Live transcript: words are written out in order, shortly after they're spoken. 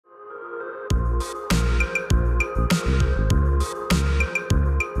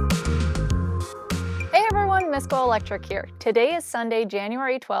Hey everyone, Miss GoElectric here. Today is Sunday,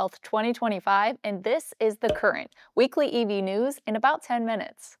 January 12th, 2025, and this is The Current, weekly EV news in about 10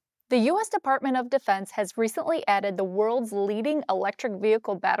 minutes. The U.S. Department of Defense has recently added the world's leading electric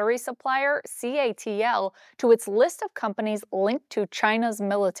vehicle battery supplier, CATL, to its list of companies linked to China's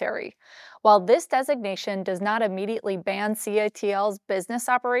military. While this designation does not immediately ban CATL's business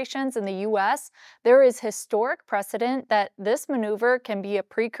operations in the U.S., there is historic precedent that this maneuver can be a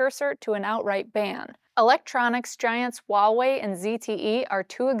precursor to an outright ban. Electronics giants Huawei and ZTE are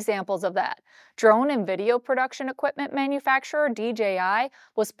two examples of that. Drone and video production equipment manufacturer DJI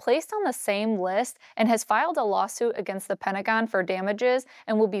was placed on the same list and has filed a lawsuit against the Pentagon for damages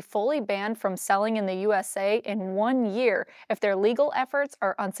and will be fully banned from selling in the USA in 1 year if their legal efforts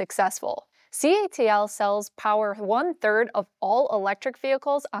are unsuccessful. CATL sells power 1/3 of all electric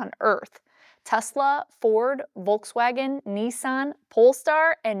vehicles on Earth. Tesla, Ford, Volkswagen, Nissan,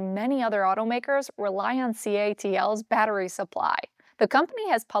 Polestar, and many other automakers rely on CATL's battery supply. The company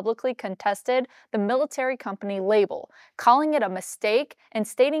has publicly contested the military company label, calling it a mistake and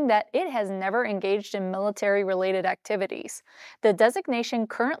stating that it has never engaged in military-related activities. The designation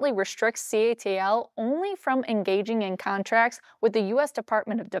currently restricts CATL only from engaging in contracts with the U.S.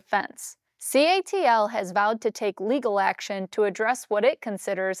 Department of Defense. CATL has vowed to take legal action to address what it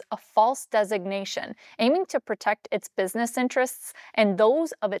considers a false designation, aiming to protect its business interests and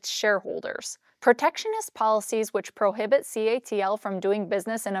those of its shareholders. Protectionist policies which prohibit CATL from doing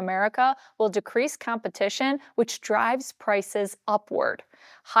business in America will decrease competition, which drives prices upward.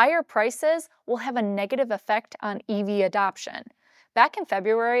 Higher prices will have a negative effect on EV adoption. Back in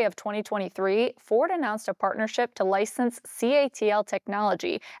February of 2023, Ford announced a partnership to license CATL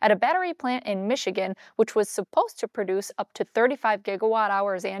technology at a battery plant in Michigan, which was supposed to produce up to 35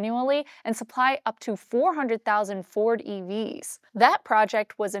 gigawatt-hours annually and supply up to 400,000 Ford EVs. That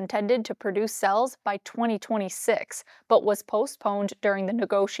project was intended to produce cells by 2026, but was postponed during the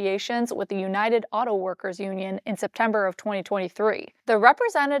negotiations with the United Auto Workers Union in September of 2023. The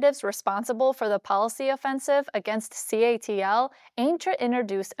representatives responsible for the policy offensive against CATL aim to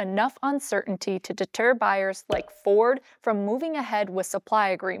introduce enough uncertainty to deter buyers like Ford from moving ahead with supply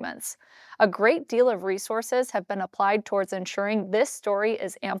agreements. A great deal of resources have been applied towards ensuring this story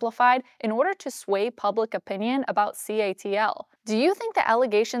is amplified in order to sway public opinion about CATL. Do you think the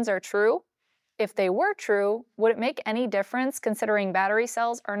allegations are true? If they were true, would it make any difference considering battery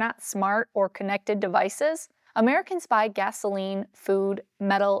cells are not smart or connected devices? Americans buy gasoline, food,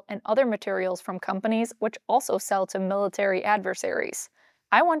 metal, and other materials from companies which also sell to military adversaries.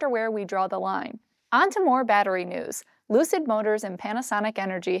 I wonder where we draw the line. On to more battery news. Lucid Motors and Panasonic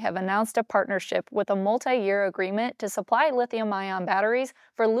Energy have announced a partnership with a multi-year agreement to supply lithium-ion batteries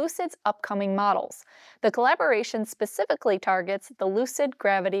for Lucid's upcoming models. The collaboration specifically targets the Lucid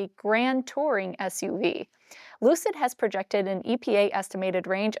Gravity Grand Touring SUV. Lucid has projected an EPA-estimated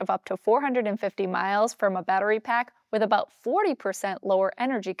range of up to 450 miles from a battery pack with about 40% lower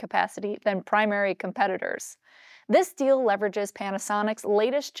energy capacity than primary competitors. This deal leverages Panasonic's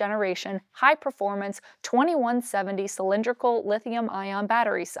latest generation high-performance 2170 cylindrical lithium-ion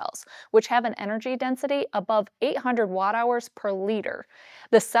battery cells, which have an energy density above 800 watt-hours per liter.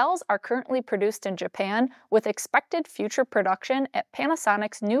 The cells are currently produced in Japan, with expected future production at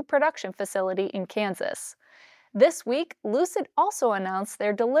Panasonic's new production facility in Kansas. This week, Lucid also announced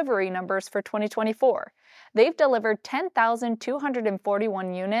their delivery numbers for 2024. They've delivered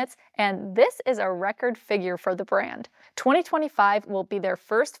 10,241 units, and this is a record figure for the brand. 2025 will be their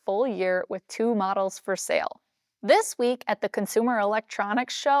first full year with 2 models for sale. This week at the Consumer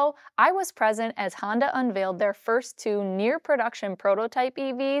Electronics Show, I was present as Honda unveiled their first 2 near-production prototype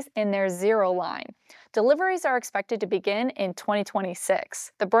EVs in their Zero line. Deliveries are expected to begin in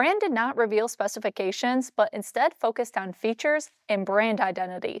 2026. The brand did not reveal specifications, but instead focused on features and brand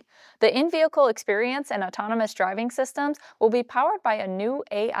identity. The in-vehicle experience and autonomous driving systems will be powered by a new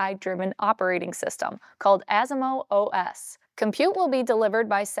AI-driven operating system called Asimo OS. Compute will be delivered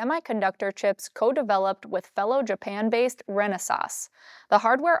by semiconductor chips co-developed with fellow Japan-based Renesas. The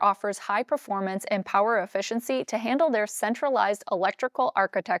hardware offers high performance and power efficiency to handle their centralized electrical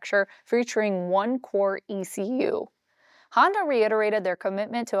architecture featuring one core ECU. Honda reiterated their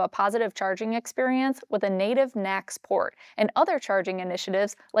commitment to a positive charging experience with a native NACS port and other charging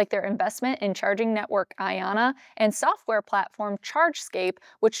initiatives like their investment in charging network Iona and software platform ChargeScape,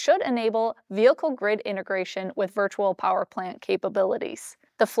 which should enable vehicle grid integration with virtual power plant capabilities.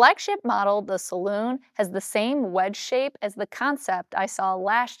 The flagship model, the Saloon, has the same wedge shape as the concept I saw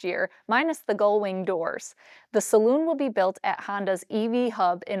last year, minus the gull-wing doors. The Saloon will be built at Honda's EV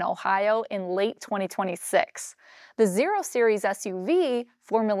hub in Ohio in late 2026. The Zero Series SUV,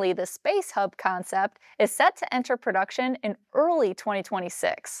 formerly the Space Hub concept, is set to enter production in early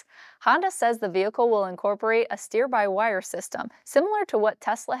 2026. Honda says the vehicle will incorporate a steer-by-wire system, similar to what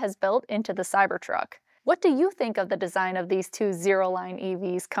Tesla has built into the Cybertruck. What do you think of the design of these two Line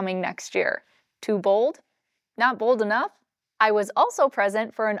EVs coming next year? Too bold? Not bold enough? I was also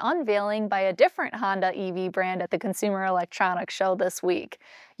present for an unveiling by a different Honda EV brand at the Consumer Electronics Show this week.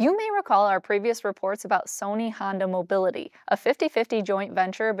 You may recall our previous reports about Sony Honda Mobility, a 50-50 joint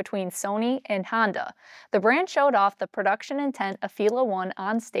venture between Sony and Honda. The brand showed off the production intent Afeela One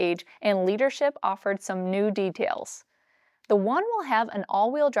on stage, and leadership offered some new details. The One will have an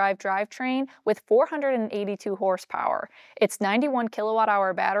all-wheel drive drivetrain with 482 horsepower. Its 91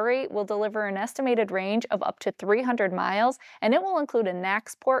 kilowatt-hour battery will deliver an estimated range of up to 300 miles, and it will include a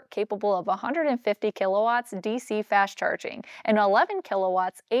NACS port capable of 150 kilowatts DC fast charging and 11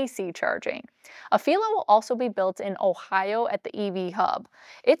 kilowatts AC charging. Afeela will also be built in Ohio at the EV hub.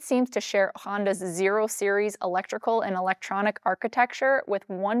 It seems to share Honda's Zero Series electrical and electronic architecture with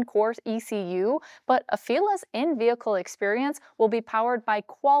one core ECU, but Afeela's in-vehicle experience will be powered by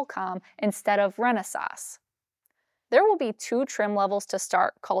Qualcomm instead of Renesas. There will be two trim levels to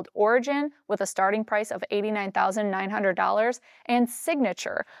start, called Origin, with a starting price of $89,900, and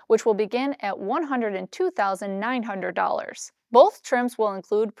Signature, which will begin at $102,900. Both trims will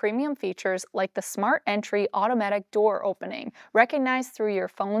include premium features like the Smart Entry automatic door opening, recognized through your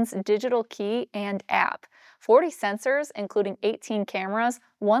phone's digital key and app, 40 sensors including 18 cameras,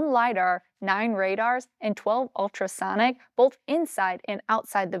 1 LiDAR, 9 radars, and 12 ultrasonic, both inside and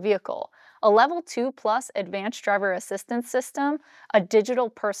outside the vehicle, a Level 2 Plus advanced driver assistance system, a digital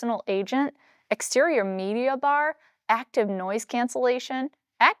personal agent, exterior media bar, active noise cancellation,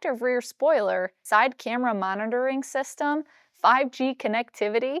 active rear spoiler, side camera monitoring system, 5G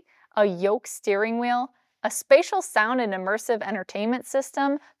connectivity, a yoke steering wheel, a spatial sound and immersive entertainment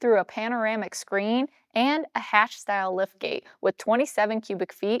system through a panoramic screen, and a hatch-style liftgate with 27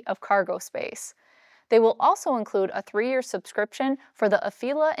 cubic feet of cargo space. They will also include a 3-year subscription for the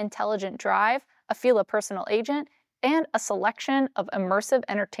Afeela Intelligent Drive, Afeela Personal Agent, and a selection of immersive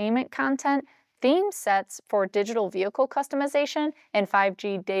entertainment content, theme sets for digital vehicle customization, and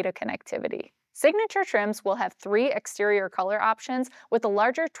 5G data connectivity. Signature trims will have 3 exterior color options with a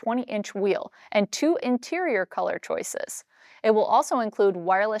larger 20-inch wheel and 2 interior color choices. It will also include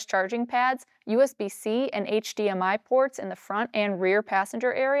wireless charging pads, USB-C and HDMI ports in the front and rear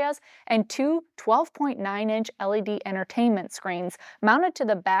passenger areas, and 2 12.9-inch LED entertainment screens mounted to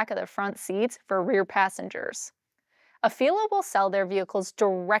the back of the front seats for rear passengers. Afeela will sell their vehicles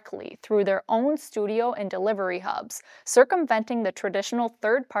directly through their own studio and delivery hubs, circumventing the traditional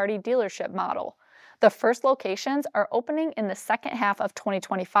third-party dealership model. The first locations are opening in the second half of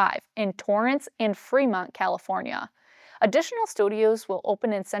 2025 in Torrance and Fremont, California. Additional studios will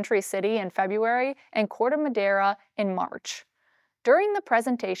open in Century City in February and Corte Madera in March. During the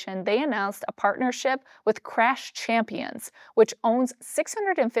presentation, they announced a partnership with Crash Champions, which owns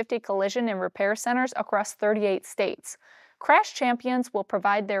 650 collision and repair centers across 38 states. Crash Champions will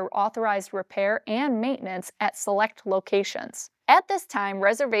provide their authorized repair and maintenance at select locations. At this time,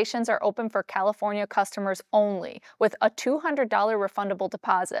 reservations are open for California customers only, with a $200 refundable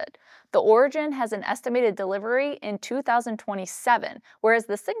deposit. The Origin has an estimated delivery in 2027, whereas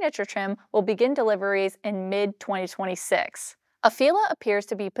the Signature trim will begin deliveries in mid-2026. Afeela appears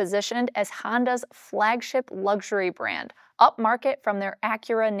to be positioned as Honda's flagship luxury brand, upmarket from their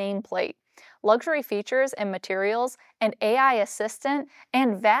Acura nameplate. Luxury features and materials, an AI assistant,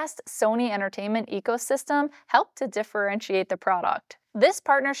 and vast Sony entertainment ecosystem help to differentiate the product. This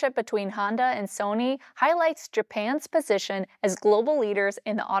partnership between Honda and Sony highlights Japan's position as global leaders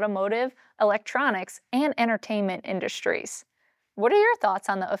in the automotive, electronics, and entertainment industries. What are your thoughts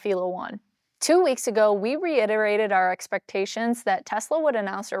on the Afeela One? 2 weeks ago, we reiterated our expectations that Tesla would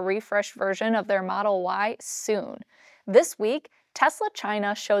announce a refreshed version of their Model Y soon. This week, Tesla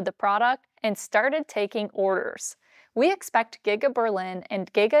China showed the product and started taking orders. We expect Giga Berlin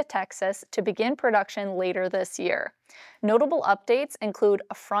and Giga Texas to begin production later this year. Notable updates include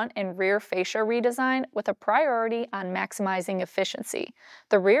a front and rear fascia redesign with a priority on maximizing efficiency.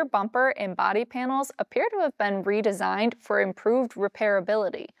 The rear bumper and body panels appear to have been redesigned for improved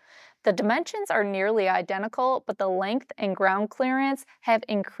repairability. The dimensions are nearly identical, but the length and ground clearance have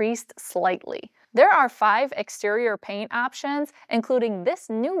increased slightly. There are 5 exterior paint options, including this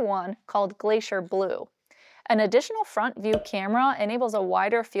new one called Glacier Blue. An additional front view camera enables a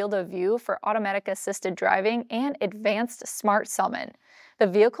wider field of view for automatic assisted driving and advanced smart summon. The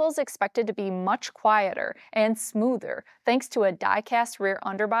vehicle is expected to be much quieter and smoother thanks to a die-cast rear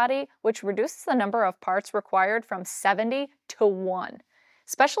underbody, which reduces the number of parts required from 70 to 1.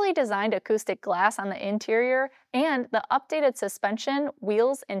 Specially designed acoustic glass on the interior and the updated suspension,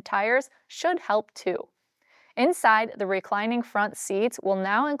 wheels, and tires should help too. Inside, the reclining front seats will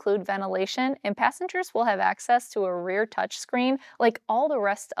now include ventilation, and passengers will have access to a rear touchscreen like all the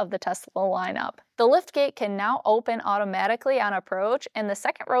rest of the Tesla lineup. The liftgate can now open automatically on approach, and the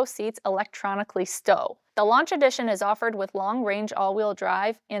second row seats electronically stow. The Launch Edition is offered with long-range all-wheel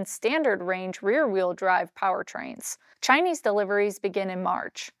drive and standard-range rear-wheel drive powertrains. Chinese deliveries begin in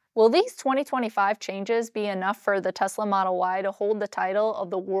March. Will these 2025 changes be enough for the Tesla Model Y to hold the title of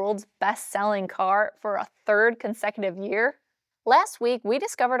the world's best-selling car for a third consecutive year? Last week, we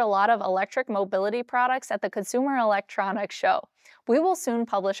discovered a lot of electric mobility products at the Consumer Electronics Show. We will soon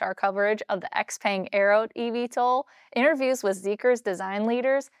publish our coverage of the XPeng Aero eVTOL, interviews with Zeekr's design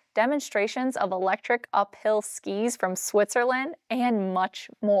leaders, demonstrations of electric uphill skis from Switzerland, and much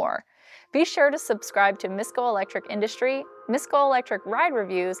more. Be sure to subscribe to Miss GoElectric Industry, Miss GoElectric Ride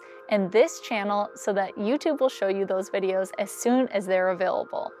Reviews, and this channel so that YouTube will show you those videos as soon as they're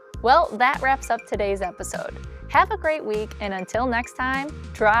available. Well, that wraps up today's episode. Have a great week, and until next time,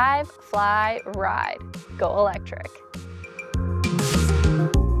 drive, fly, ride. Go electric.